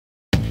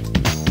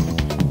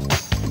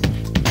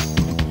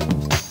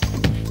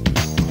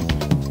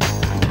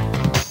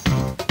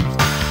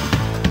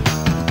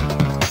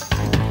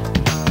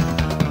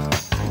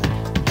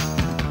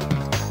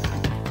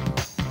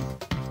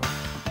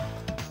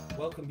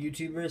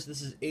YouTubers?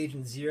 This is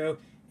Agent Zero,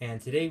 and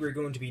today we're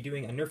going to be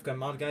doing a Nerf gun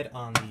mod guide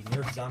on the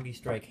Nerf Zombie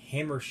Strike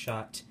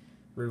Hammershot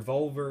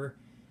revolver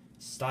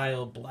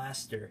style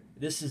blaster.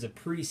 This is a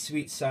pretty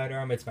sweet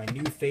sidearm. It's my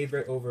new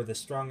favorite over the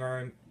Strong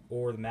Arm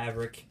or the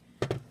Maverick.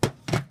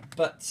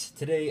 But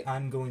today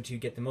I'm going to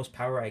get the most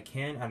power I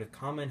can out of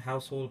common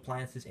household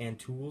appliances and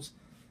tools.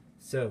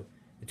 So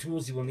the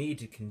tools you will need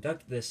to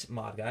conduct this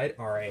mod guide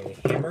are a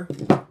hammer,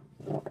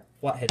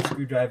 flathead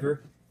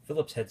screwdriver,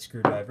 Phillips head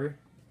screwdriver,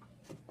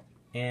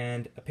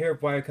 and a pair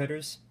of wire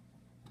cutters.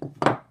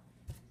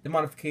 The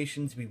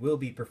modifications we will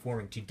be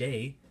performing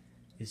today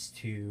is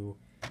to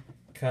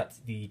cut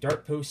the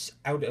dart posts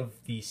out of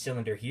the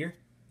cylinder here,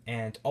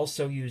 and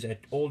also use an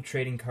old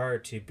trading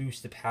card to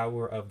boost the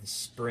power of the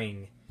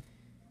spring.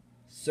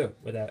 So,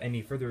 without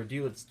any further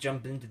ado, let's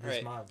jump into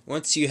this mod.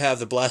 Once you have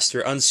the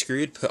blaster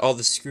unscrewed, put all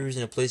the screws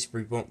in a place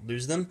where you won't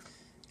lose them,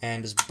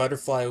 and just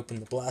butterfly open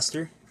the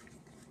blaster.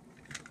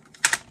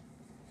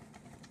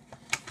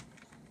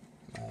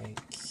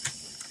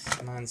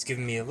 Mine's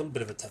giving me a little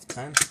bit of a tough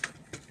time.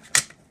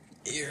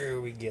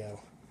 Here we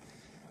go.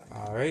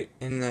 Alright,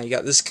 and now you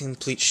got this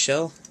complete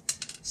shell.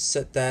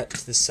 Set that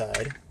to the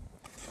side.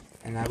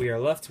 And now we are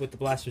left with the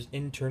blaster's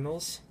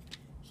internals.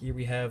 Here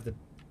we have the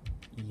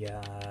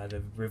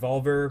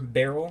revolver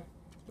barrel,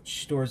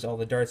 which stores all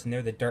the darts in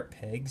there, the dart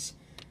pegs.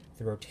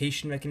 The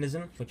rotation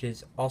mechanism, which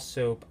is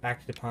also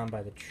acted upon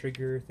by the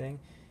trigger thing.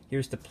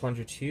 Here's the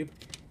plunger tube,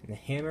 and the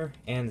hammer,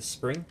 and the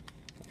spring.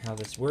 And how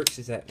this works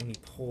is that when you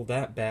pull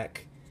that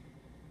back,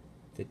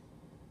 the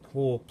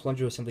whole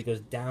plunger assembly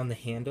goes down the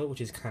handle, which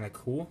is kind of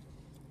cool.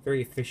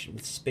 Very efficient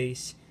with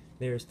space.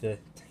 There's the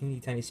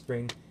tiny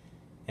spring.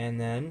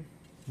 And then,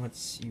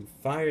 once you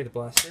fire the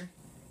blaster,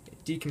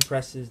 it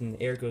decompresses and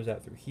the air goes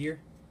out through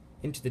here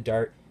into the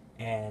dart,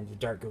 and the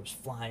dart goes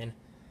flying.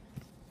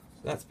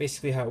 So that's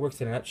basically how it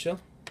works in a nutshell.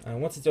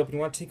 Once it's open, you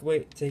want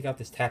to take out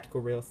this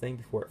tactical rail thing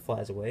before it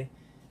flies away,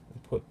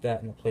 and put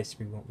that in a place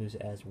where we won't lose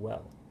it as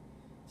well.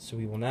 So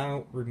we will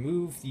now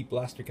remove the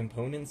blaster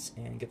components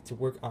and get to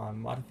work on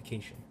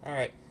modification.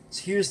 Alright,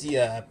 so here's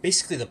the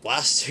basically the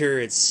blaster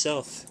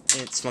itself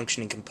and its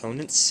functioning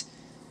components.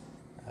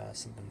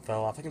 Something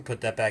fell off. I can put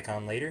that back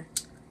on later.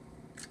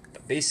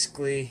 But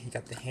basically, you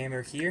got the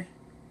hammer here,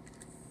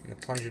 and the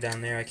plunger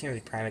down there. I can't really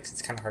prime it because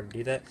it's kind of hard to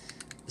do that.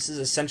 This is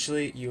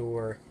essentially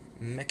your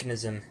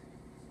mechanism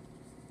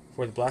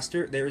for the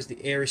blaster. There is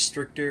the air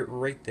restrictor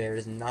right there. It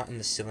is not in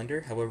the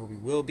cylinder. However, we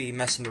will be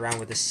messing around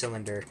with the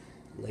cylinder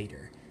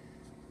later.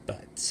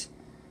 But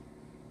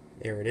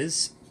there it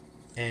is.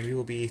 And we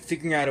will be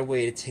figuring out a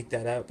way to take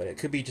that out, but it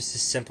could be just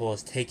as simple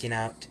as taking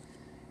out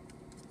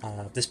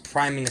this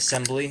priming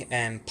assembly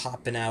and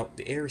popping out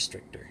the air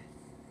restrictor.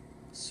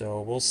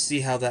 So we'll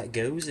see how that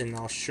goes, and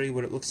I'll show you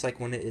what it looks like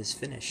when it is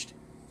finished.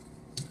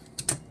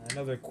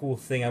 Another cool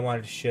thing I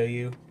wanted to show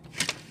you,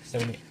 so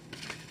when the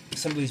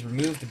assembly is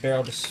removed, the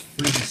barrel just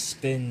freely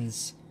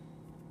spins.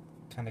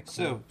 Kind of cool.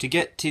 So to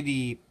get to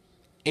the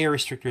air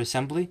restrictor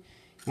assembly,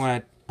 you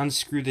want to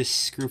unscrew this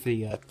screw for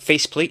the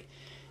faceplate,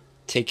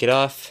 take it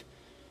off,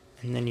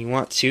 and then you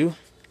want to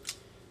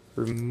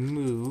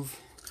remove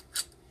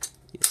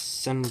the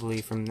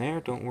assembly from there.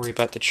 Don't worry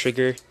about the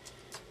trigger.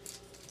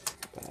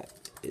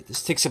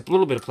 This takes up a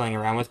little bit of playing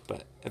around with,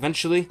 but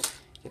eventually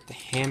get the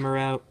hammer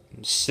out.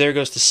 So there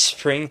goes the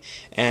spring,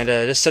 and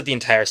just set the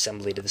entire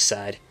assembly to the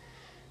side.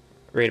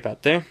 Right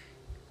about there.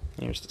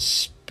 Here's the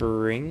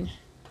spring.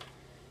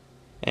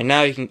 And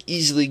now you can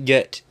easily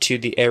get to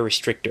the air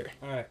restrictor.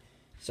 Alright,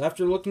 so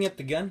after looking at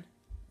the gun,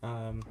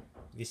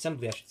 the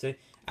assembly I should say,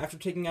 after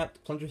taking out the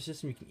plunger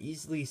system, you can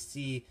easily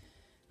see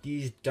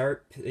these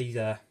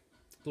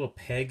little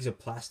pegs of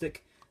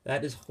plastic.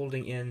 That is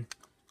holding in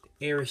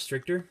air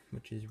restrictor,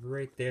 which is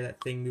right there,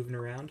 that thing moving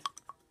around.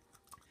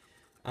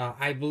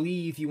 I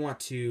believe you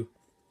want to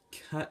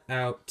cut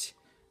out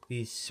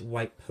these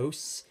white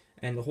posts,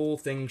 and the whole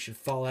thing should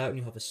fall out, and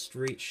you'll have a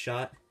straight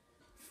shot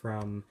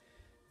from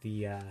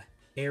the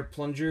air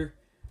plunger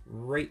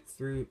right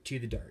through to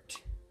the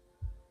dart,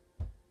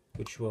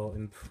 which will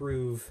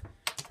improve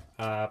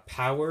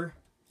power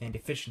and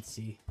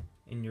efficiency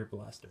in your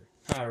blaster.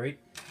 Alright,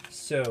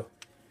 so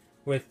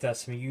with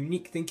some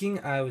unique thinking,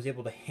 I was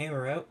able to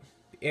hammer out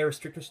air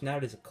restrictor, so now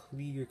it is a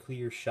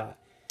clear shot.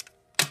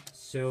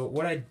 So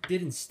what I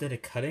did instead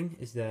of cutting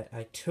is that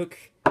I took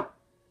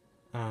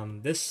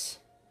this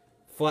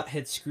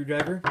flathead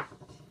screwdriver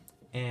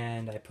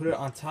and I put it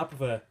on top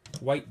of a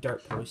white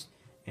dart post,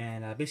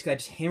 and basically I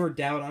just hammered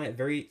down on it,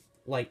 very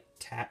light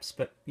taps,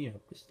 but you know,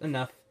 just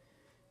enough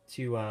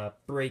to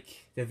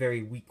break the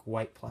very weak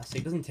white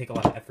plastic. It doesn't take a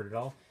lot of effort at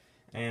all,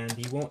 and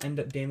you won't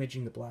end up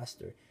damaging the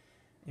blaster.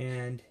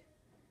 And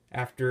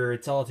after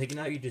it's all taken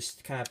out, you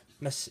just kind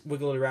of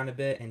wiggle it around a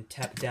bit and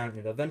tap it down, and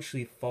it'll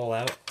eventually fall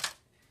out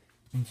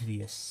into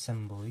the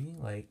assembly.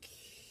 Like,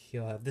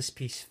 you'll have this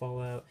piece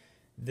fall out,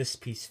 this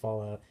piece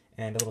fall out,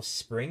 and a little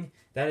spring.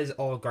 That is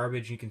all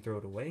garbage. You can throw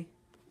it away.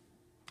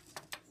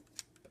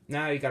 But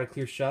now you got a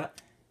clear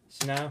shot.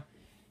 So now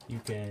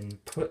you can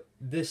put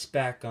this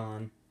back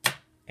on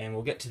and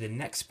we'll get to the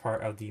next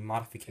part of the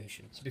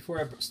modification. So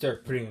before I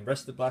start putting the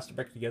rest of the blaster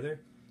back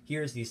together,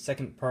 here's the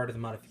second part of the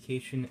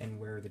modification and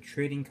where the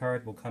trading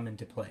card will come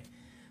into play.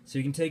 So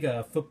you can take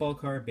a football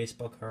card,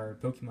 baseball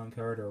card, Pokemon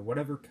card, or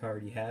whatever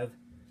card you have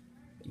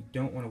that you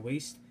don't want to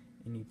waste,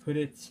 and you put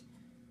it,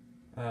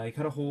 you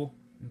cut a hole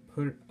and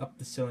put it up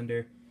the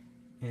cylinder,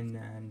 and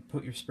then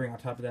put your spring on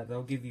top of that.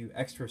 That'll give you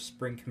extra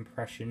spring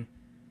compression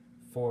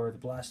for the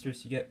blaster,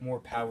 so you get more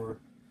power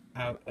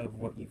out of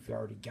what you've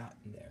already got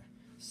in there.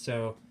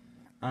 So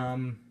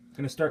I'm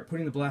going to start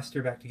putting the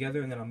blaster back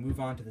together, and then I'll move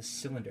on to the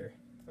cylinder.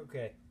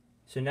 Okay,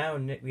 so now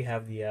we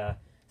have the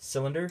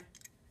cylinder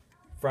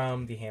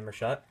from the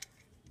Hammershot,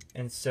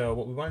 and so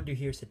what we want to do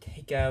here is to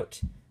take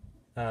out,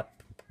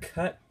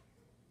 cut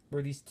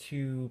where these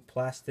two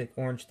plastic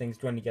orange things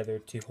join together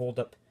to hold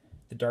up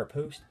the dart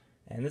post,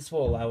 and this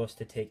will allow us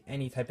to take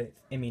any type of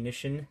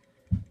ammunition,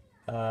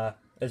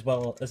 as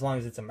long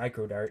as it's a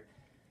micro dart.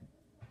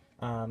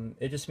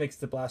 It just makes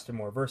the blaster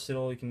more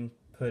versatile. You can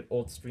put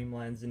old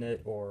streamlines in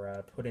it,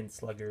 or put in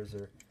sluggers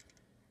or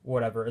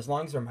whatever. As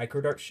long as they're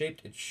micro dart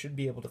shaped, it should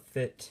be able to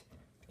fit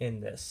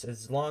in this,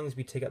 as long as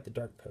we take out the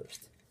dart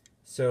post.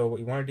 So what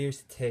you want to do is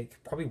to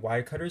take probably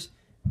wire cutters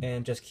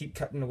and just keep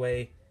cutting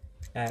away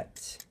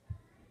at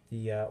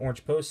the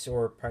orange posts,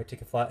 or probably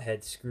take a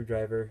flathead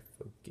screwdriver,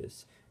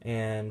 focus,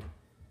 and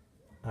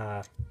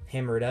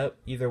hammer it out.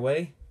 Either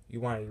way, you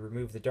want to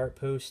remove the dart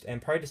post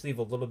and probably just leave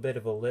a little bit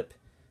of a lip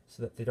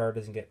so that the dart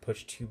doesn't get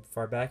pushed too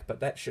far back, but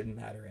that shouldn't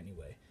matter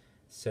anyway.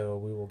 So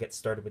we will get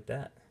started with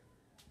that.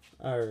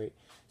 Alright,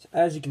 so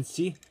as you can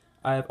see,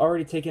 I've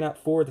already taken out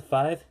 4 of the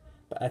 5,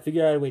 but I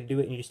figured out a way to do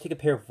it, and you just take a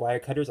pair of wire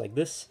cutters like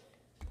this,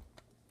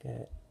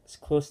 get as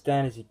close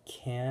down as you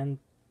can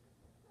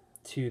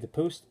to the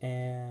post,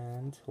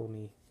 and let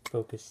me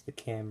focus the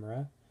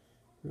camera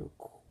real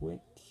quick.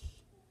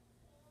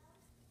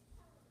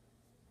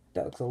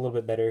 That looks a little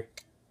bit better.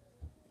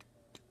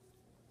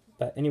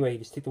 But anyway, you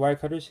just take the wire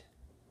cutters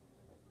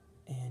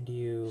and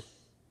you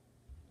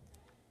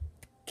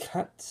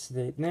cut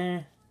it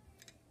there,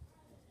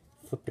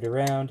 flip it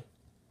around,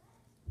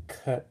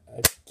 cut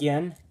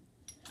again,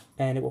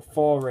 and it will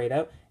fall right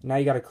out. Now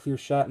you got a clear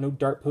shot, no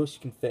dart post.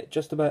 You can fit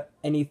just about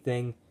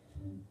anything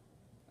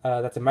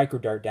that's a micro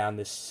dart down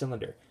this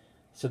cylinder.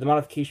 So the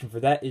modification for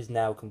that is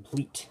now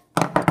complete.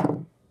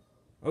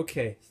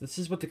 Okay, so this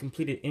is what the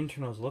completed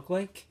internals look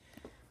like.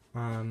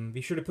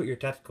 Be sure to put your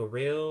tactical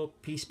rail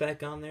piece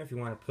back on there if you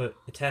want to put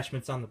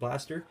attachments on the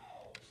blaster.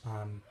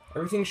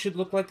 Everything should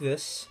look like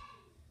this.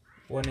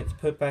 When it's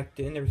put back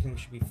in, everything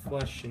should be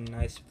flush and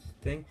nice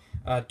thing.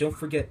 Don't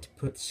forget to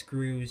put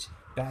screws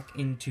back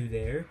into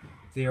there.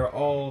 They are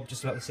all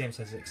just about the same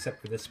size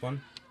except for this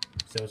one.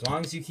 So as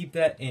long as you keep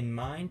that in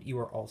mind, you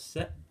are all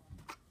set.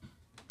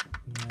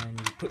 And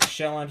you put the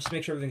shell on, just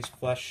make sure everything's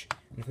flush.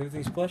 And if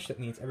everything's flush, that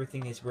means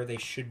everything is where they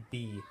should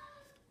be.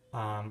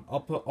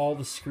 I'll put all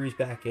the screws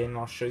back in, and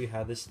I'll show you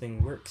how this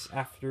thing works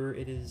after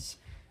it is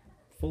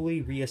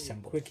fully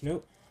reassembled. Quick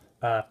note,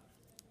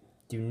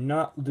 do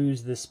not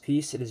lose this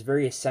piece. It is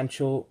very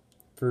essential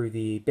for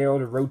the barrel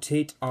to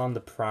rotate on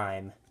the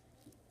prime.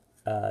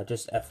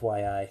 Just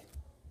FYI.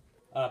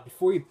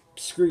 Before you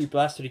screw your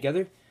blaster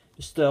together,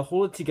 just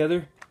hold it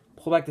together,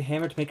 pull back the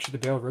hammer to make sure the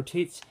barrel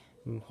rotates,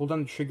 and hold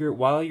on the trigger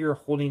while you're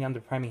holding down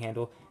the priming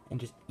handle, and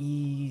just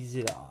ease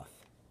it off.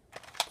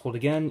 Hold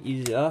again,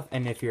 ease it off,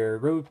 and if your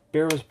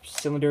barrel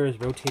cylinder is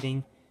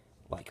rotating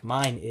like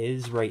mine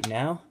is right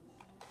now,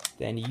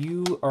 then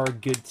you are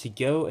good to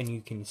go, and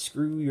you can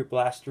screw your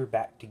blaster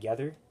back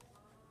together.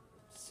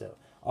 So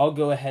I'll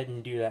go ahead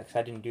and do that because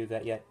I didn't do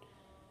that yet.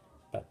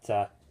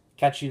 But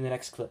catch you in the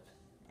next clip.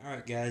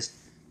 Alright guys,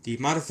 the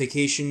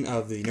modification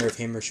of the Nerf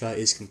Hammershot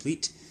is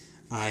complete.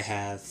 I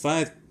have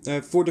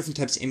 4 different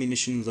types of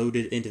ammunition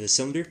loaded into the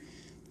cylinder.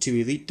 2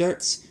 elite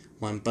darts,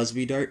 1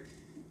 Buzzbee dart,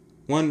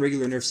 1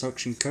 regular Nerf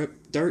suction cup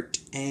dart,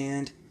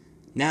 and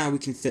now we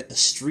can fit a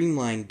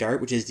streamlined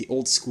dart, which is the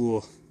old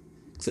school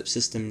clip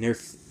system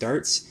Nerf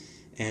darts.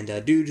 And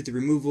due to the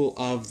removal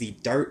of the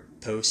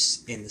dart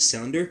posts in the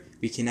cylinder,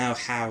 we can now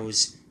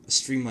house a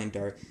streamlined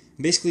dart.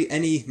 Basically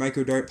any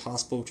micro dart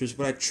possible, which is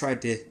what I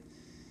tried to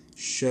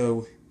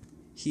show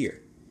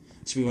here.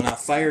 So we will now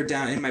fire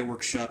down in my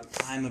workshop.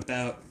 I'm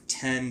about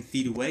 10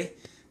 feet away,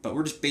 but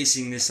we're just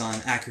basing this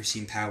on accuracy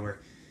and power,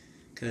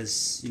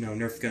 because, you know,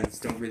 Nerf guns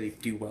don't really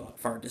do well at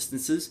far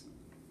distances.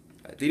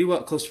 They do well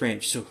at close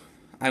range, so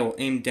I will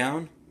aim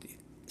down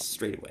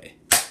straight away.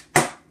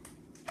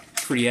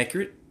 Pretty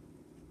accurate.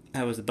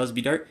 That was the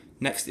Buzzbee dart.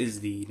 Next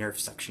is the Nerf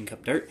suction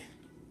cup dart.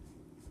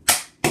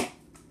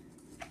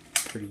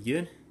 Pretty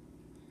good.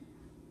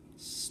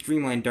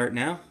 Streamlined dart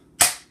now.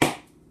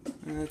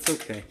 That's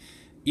okay.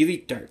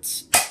 Elite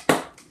darts.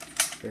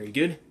 Very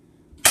good.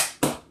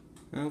 A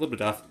little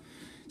bit off.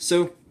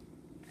 So,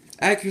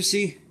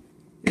 accuracy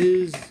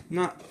is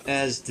not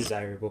as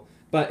desirable,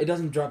 but it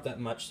doesn't drop that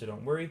much, so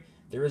don't worry.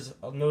 There is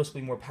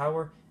noticeably more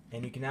power,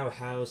 and you can now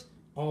house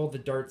all the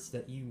darts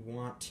that you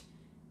want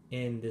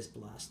in this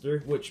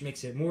blaster, which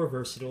makes it more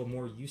versatile,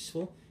 more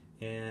useful,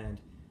 and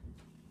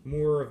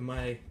more of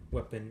my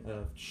weapon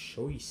of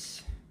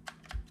choice.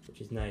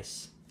 which is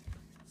nice.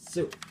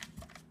 So,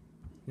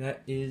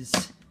 that is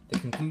the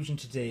conclusion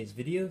to today's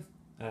video.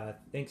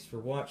 Thanks for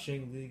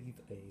watching. Leave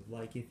a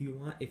like if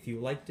you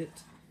liked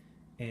it.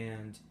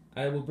 And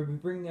I will be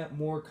bringing out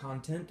more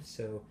content,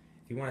 so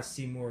if you want to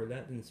see more of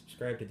that, then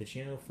subscribe to the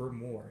channel for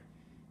more.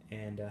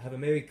 And have a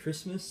Merry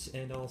Christmas,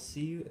 and I'll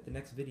see you at the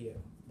next video.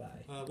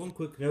 Bye. One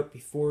quick note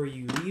before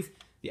you leave.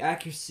 The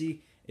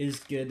accuracy is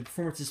good. The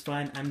performance is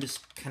fine. I'm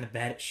just kind of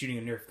bad at shooting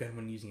a Nerf gun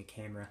when using a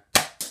camera.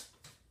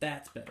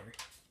 That's better.